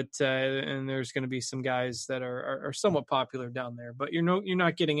bit. But and there's going to be some guys that are somewhat popular down there. But you're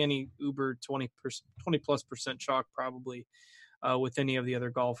not getting any uber 20+% chalk probably with any of the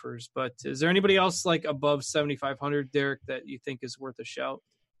other golfers. But is there anybody else like above 7,500, Derek, that you think is worth a shout?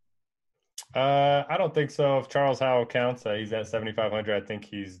 I don't think so. If Charles Howell counts, he's at 7,500. I think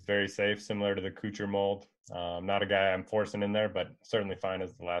he's very safe, similar to the Kuchar mold. Not a guy I'm forcing in there, but certainly fine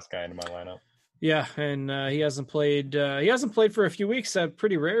as the last guy into my lineup. Yeah, and he hasn't played. He hasn't played for a few weeks.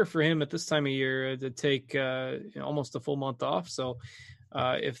 Pretty rare for him at this time of year to take almost a full month off. So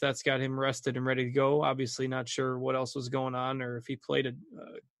if that's got him rested and ready to go, obviously not sure what else was going on, or if he played a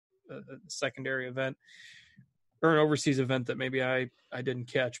secondary event or an overseas event that maybe I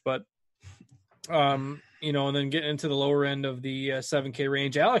didn't catch, but. And then getting into the lower end of the 7K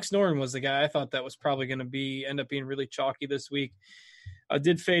range, Alex Noren was the guy I thought that was probably going to end up being really chalky this week.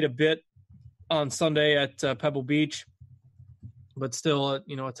 Did fade a bit on Sunday at Pebble Beach, but still,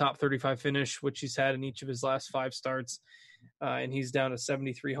 a top 35 finish, which he's had in each of his last 5 starts, and he's down to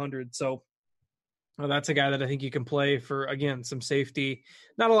 7,300. So that's a guy that I think you can play for, again, some safety.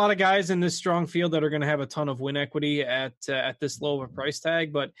 Not a lot of guys in this strong field that are going to have a ton of win equity at this low of a price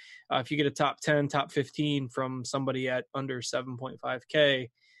tag. But if you get a top 10, top 15 from somebody at under 7.5K,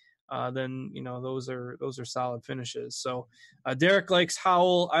 then, those are solid finishes. So Derek likes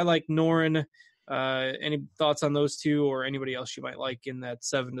Howell. I like Noren. Any thoughts on those two or anybody else you might like in that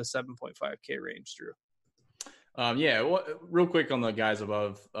 7 to 7.5K range, Drew? Real quick on the guys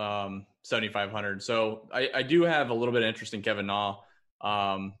above 7,500. So I do have a little bit of interest in Kevin Na.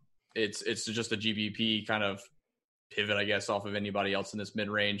 It's just a GPP kind of pivot, I guess, off of anybody else in this mid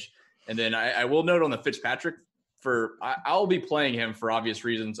range. And then I will note on the Fitzpatrick I'll be playing him for obvious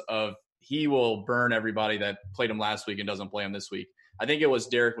reasons of he will burn everybody that played him last week and doesn't play him this week. I think it was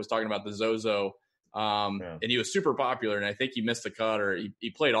Derek was talking about the Zozo, and he was super popular, and I think he missed the cut or he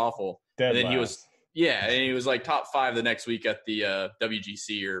played awful. Dead and then last. he was like top 5 the next week at the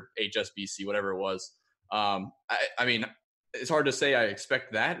WGC or HSBC, whatever it was. I mean, it's hard to say I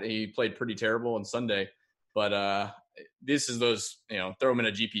expect that. He played pretty terrible on Sunday, but this is those, throw him in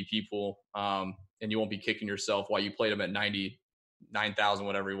a GPP pool, and you won't be kicking yourself while you played him at 99,000,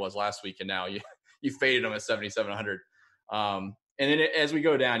 whatever he was last week, and now you faded him at 7,700. And then as we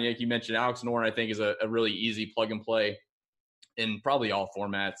go down, like you mentioned, Alex Noren, I think, is a really easy plug and play in probably all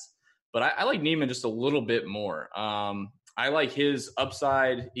formats. But I like Niemann just a little bit more. I like his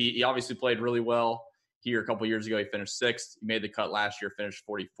upside. He obviously played really well here a couple years ago. He finished 6th. He made the cut last year, finished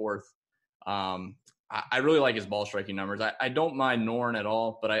 44th. I really like his ball striking numbers. I don't mind Noren at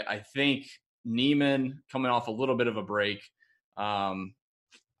all, but I think Niemann coming off a little bit of a break,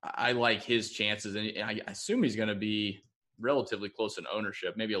 I like his chances. And I assume he's going to be relatively close in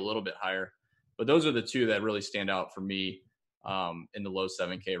ownership, maybe a little bit higher. But those are the two that really stand out for me in the low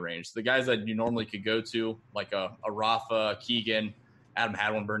 7K range. The guys that you normally could go to, like a Rafa, Keegan, Adam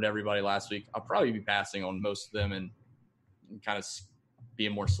Hadwin burned everybody last week. I'll probably be passing on most of them and kind of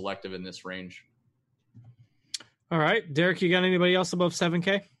being more selective in this range. All right. Derek, you got anybody else above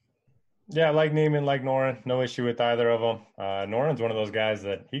 7K? Yeah, I like Niemann, like Noren. No issue with either of them. Noren's one of those guys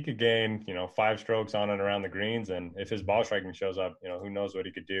that he could gain, 5 strokes on and around the greens. And if his ball striking shows up, who knows what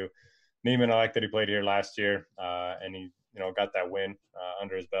he could do. Niemann, I like that he played here last year and he, got that win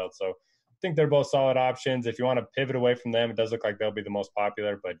under his belt. So I think they're both solid options. If you want to pivot away from them, it does look like they'll be the most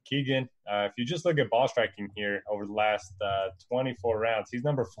popular. But Keegan, if you just look at ball striking here over the last 24 rounds, he's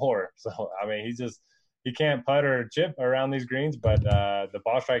number 4. So, I mean, he can't putt or chip around these greens, but the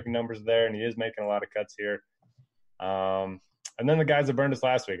ball striking numbers are there, and he is making a lot of cuts here. And then the guys that burned us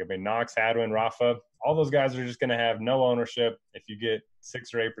last week. I mean, Knox, Hadwin, Rafa, all those guys are just going to have no ownership. If you get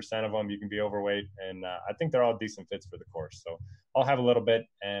 6 or 8% of them, you can be overweight. And I think they're all decent fits for the course. So I'll have a little bit.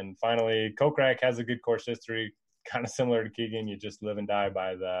 And finally, Kokrak has a good course history, kind of similar to Keegan. You just live and die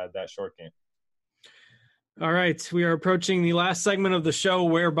by that short game. All right. We are approaching the last segment of the show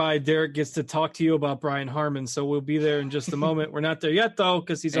whereby Derek gets to talk to you about Brian Harman. So we'll be there in just a moment. We're not there yet, though,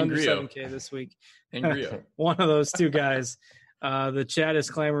 because he's under 7K this week. One of those two guys. The chat is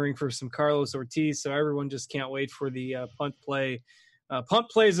clamoring for some Carlos Ortiz, so everyone just can't wait for the punt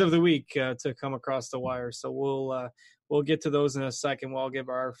plays of the week to come across the wire. So we'll get to those in a second. We'll give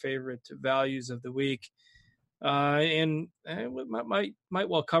our favorite values of the week. And we might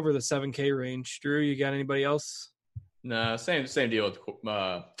well cover the 7K range. Drew, you got anybody else? No, same deal with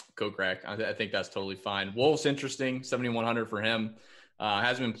Kokrak. I think that's totally fine. Wolf's interesting, 7,100 for him.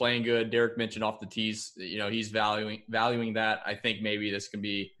 Hasn't been playing good. Derek mentioned off the tees, he's valuing that. I think maybe this can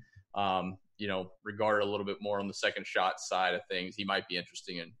be, regarded a little bit more on the second shot side of things. He might be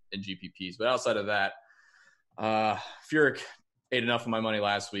interesting in GPPs, but outside of that, Furyk ate enough of my money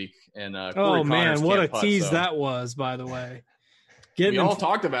last week, and Corey Connors what a tease that was, by the way. We all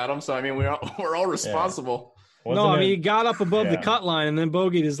talked about him, so I mean we're all responsible. Yeah. He got up above the cut line and then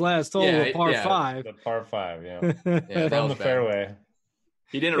bogeyed his last hole, a par 5. The par 5, from the fairway.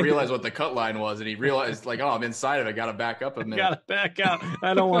 He didn't realize what the cut line was, and he realized, I'm inside of it. Got to back up a minute. Got to back out.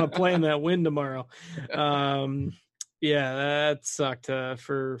 I don't want to play in that wind tomorrow. That sucked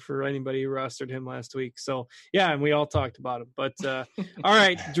for anybody who rostered him last week. So, and we all talked about him. But, all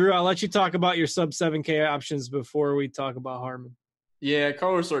right, Drew, I'll let you talk about your sub-7K options before we talk about Harman. Yeah,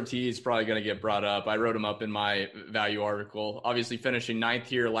 Carlos Ortiz is probably going to get brought up. I wrote him up in my value article. Obviously, finishing 9th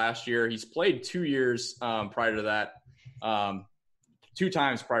here last year. He's played 2 years prior to that. 2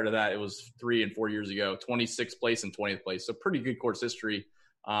 times prior to that, it was 3 and 4 years ago, 26th place and 20th place. So pretty good course history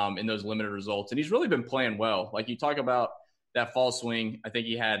in those limited results. And he's really been playing well. Like you talk about that fall swing, I think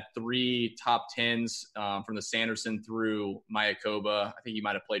he had 3 top 10s from the Sanderson through Mayakoba. I think he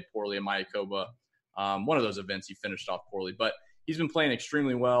might have played poorly in Mayakoba. One of those events he finished off poorly, but he's been playing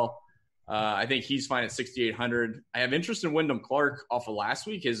extremely well. I think he's fine at 6,800. I have interest in Wyndham Clark off of last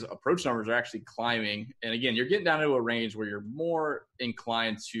week. His approach numbers are actually climbing. And again, you're getting down to a range where you're more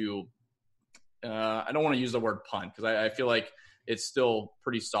inclined to, I don't want to use the word punt because I feel like it's still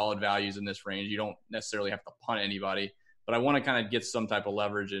pretty solid values in this range. You don't necessarily have to punt anybody, but I want to kind of get some type of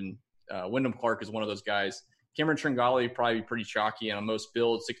leverage. And Wyndham Clark is one of those guys. Cameron Tringali probably be pretty chalky on most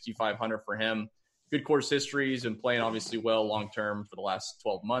builds, 6,500 for him. Good course history. He's been playing obviously well long-term for the last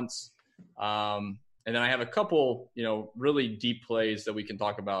 12 months. And then I have a couple, really deep plays that we can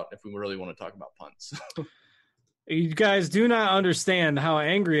talk about if we really want to talk about punts. You guys do not understand how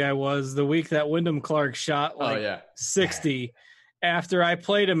angry I was the week that Wyndham Clark shot 60 after I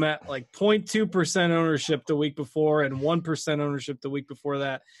played him at 0.2% ownership the week before and 1% ownership the week before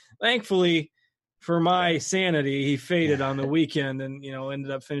that. Thankfully, for my sanity, he faded on the weekend and,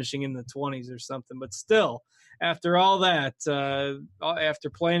 ended up finishing in the 20s or something. But still, after all that, after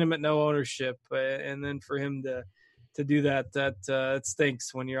playing him at no ownership, and then for him to do that, it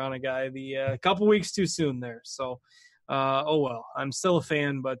stinks when you're on a guy a couple weeks too soon there. So, oh well, I'm still a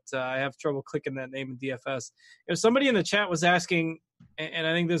fan, but I have trouble clicking that name in DFS. Somebody in the chat was asking, and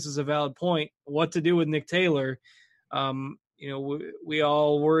I think this is a valid point, what to do with Nick Taylor. We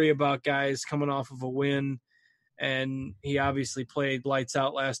all worry about guys coming off of a win, and he obviously played lights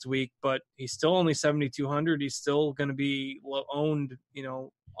out last week, but he's still only 7,200. He's still going to be owned,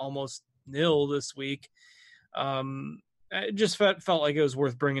 almost nil this week. It just felt like it was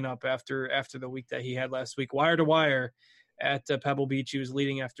worth bringing up after the week that he had last week. Wire to wire at Pebble Beach, he was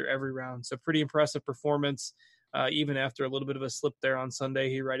leading after every round. So pretty impressive performance. Even after a little bit of a slip there on Sunday,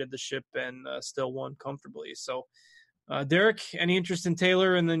 he righted the ship and still won comfortably. So, Derek, any interest in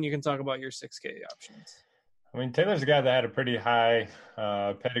Taylor? And then you can talk about your 6K options. I mean, Taylor's a guy that had a pretty high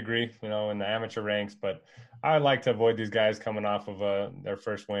pedigree, in the amateur ranks, but I would like to avoid these guys coming off of their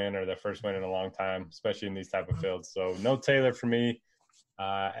first win or their first win in a long time, especially in these type of fields. So no Taylor for me.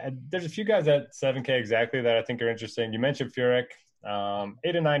 And there's a few guys at 7K exactly that I think are interesting. You mentioned Furyk,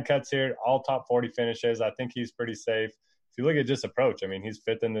 8 and 9 cuts here, all top 40 finishes. I think he's pretty safe. If you look at just approach, I mean, he's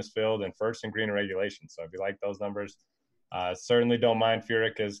 5th in this field and 1st in green and regulation. So if you like those numbers, certainly don't mind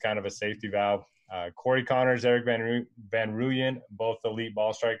Furyk as kind of a safety valve. Corey Connors, Eric Van Rooyen, both elite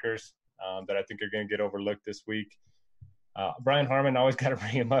ball strikers that I think are going to get overlooked this week. Brian Harman, always got to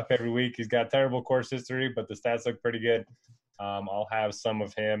bring him up every week. He's got terrible course history, but the stats look pretty good. I'll have some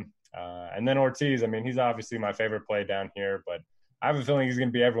of him. And then Ortiz, I mean, he's obviously my favorite play down here, but I have a feeling he's going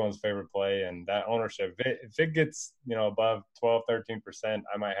to be everyone's favorite play. And that ownership, if it gets, above 12, 13%,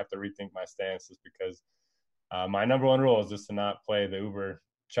 I might have to rethink my stance just because my number one rule is just to not play the uber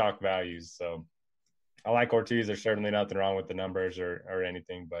chalk values. So I like Ortiz. There's certainly nothing wrong with the numbers or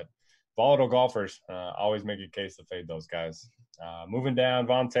anything, but volatile golfers always make a case to fade those guys. Moving down,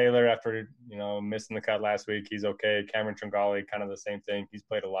 Von Taylor after missing the cut last week, he's okay. Cameron Tringali, kind of the same thing. He's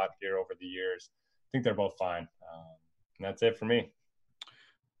played a lot here over the years. I think they're both fine. And that's it for me.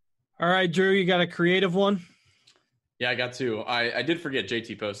 All right, Drew, you got a creative one? Yeah, I got two. I did forget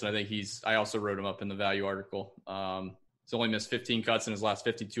JT Poston. I think I also wrote him up in the value article. He's only missed 15 cuts in his last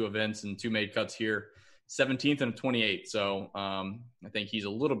 52 events and 2 made cuts here, 17th and 28th. So I think he's a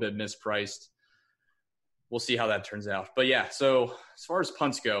little bit mispriced. We'll see how that turns out. But yeah, so as far as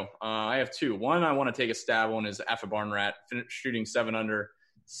punts go, I have two. One I want to take a stab on is Afa Barnrat, shooting 7 under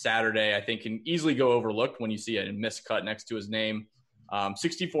Saturday. I think can easily go overlooked when you see a missed cut next to his name.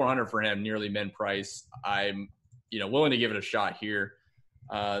 6,400 for him, nearly min price. I'm willing to give it a shot here.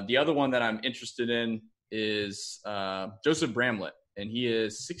 The other one that I'm interested in is Joseph Bramlett, and he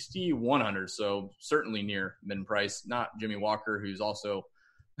is 6,100, so certainly near min price. Not Jimmy Walker, who's also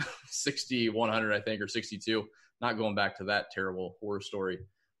 6,100, I think, or 62. Not going back to that terrible horror story.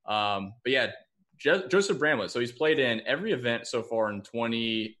 But yeah, Joseph Bramlett. So he's played in every event so far in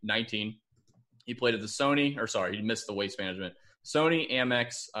 2019. He played at the Sony, he missed the Waste Management. Sony,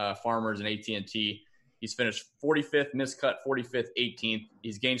 Amex, Farmers, and AT&T. He's finished 45th, miscut 45th, 18th.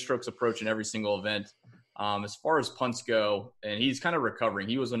 He's gained strokes approach in every single event. As far as punts go, and he's kind of recovering.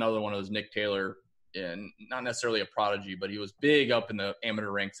 He was another one of those Nick Taylor, and not necessarily a prodigy, but he was big up in the amateur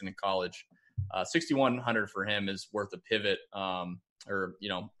ranks and in college. 6,100 for him is worth a pivot or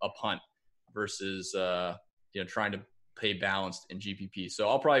a punt versus trying to pay balanced in GPP. So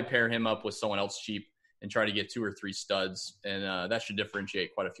I'll probably pair him up with someone else cheap and try to get 2 or 3 studs, and that should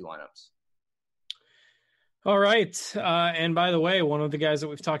differentiate quite a few lineups. All right. And by the way, one of the guys that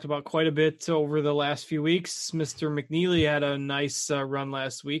we've talked about quite a bit over the last few weeks, Mr. McNeely, had a nice run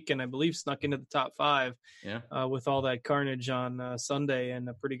last week, and I believe snuck into the top 5 with all that carnage on Sunday, and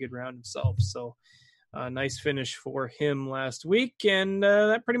a pretty good round himself. So nice finish for him last week. And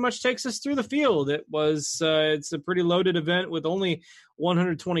that pretty much takes us through the field. It's a pretty loaded event with only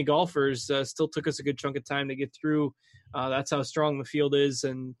 120 golfers. Still took us a good chunk of time to get through. That's how strong the field is,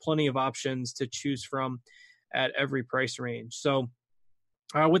 and plenty of options to choose from at every price range. So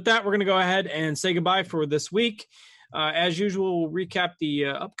with that, we're going to go ahead and say goodbye for this week. As usual, we'll recap the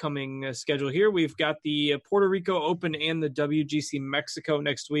upcoming schedule here. We've got the Puerto Rico Open and the WGC Mexico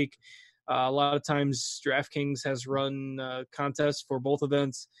next week. A lot of times DraftKings has run contests for both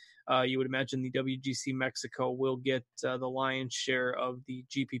events. You would imagine the WGC Mexico will get the lion's share of the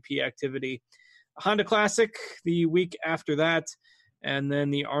GPP activity. Honda Classic the week after that, and then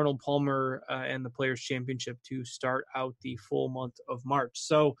the Arnold Palmer and the Players Championship to start out the full month of March.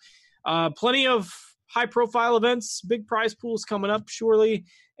 So plenty of high-profile events, big prize pools coming up, surely,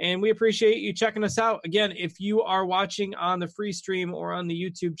 and we appreciate you checking us out. Again, if you are watching on the free stream or on the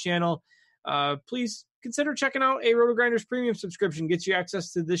YouTube channel, please consider checking out a Roto Grinders premium subscription. Gets you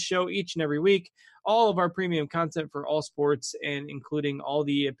access to this show each and every week, all of our premium content for all sports, and including all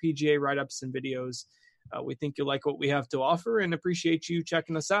the PGA write-ups and videos. We think you'll like what we have to offer and appreciate you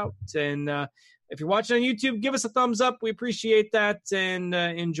checking us out. And if you're watching on YouTube, give us a thumbs up. We appreciate that, and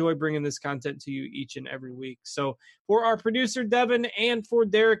enjoy bringing this content to you each and every week. So for our producer, Devin, and for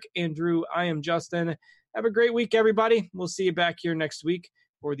Derek and Drew, I am Justin. Have a great week, everybody. We'll see you back here next week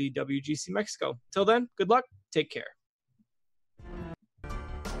for the WGC Mexico. Till then, good luck. Take care.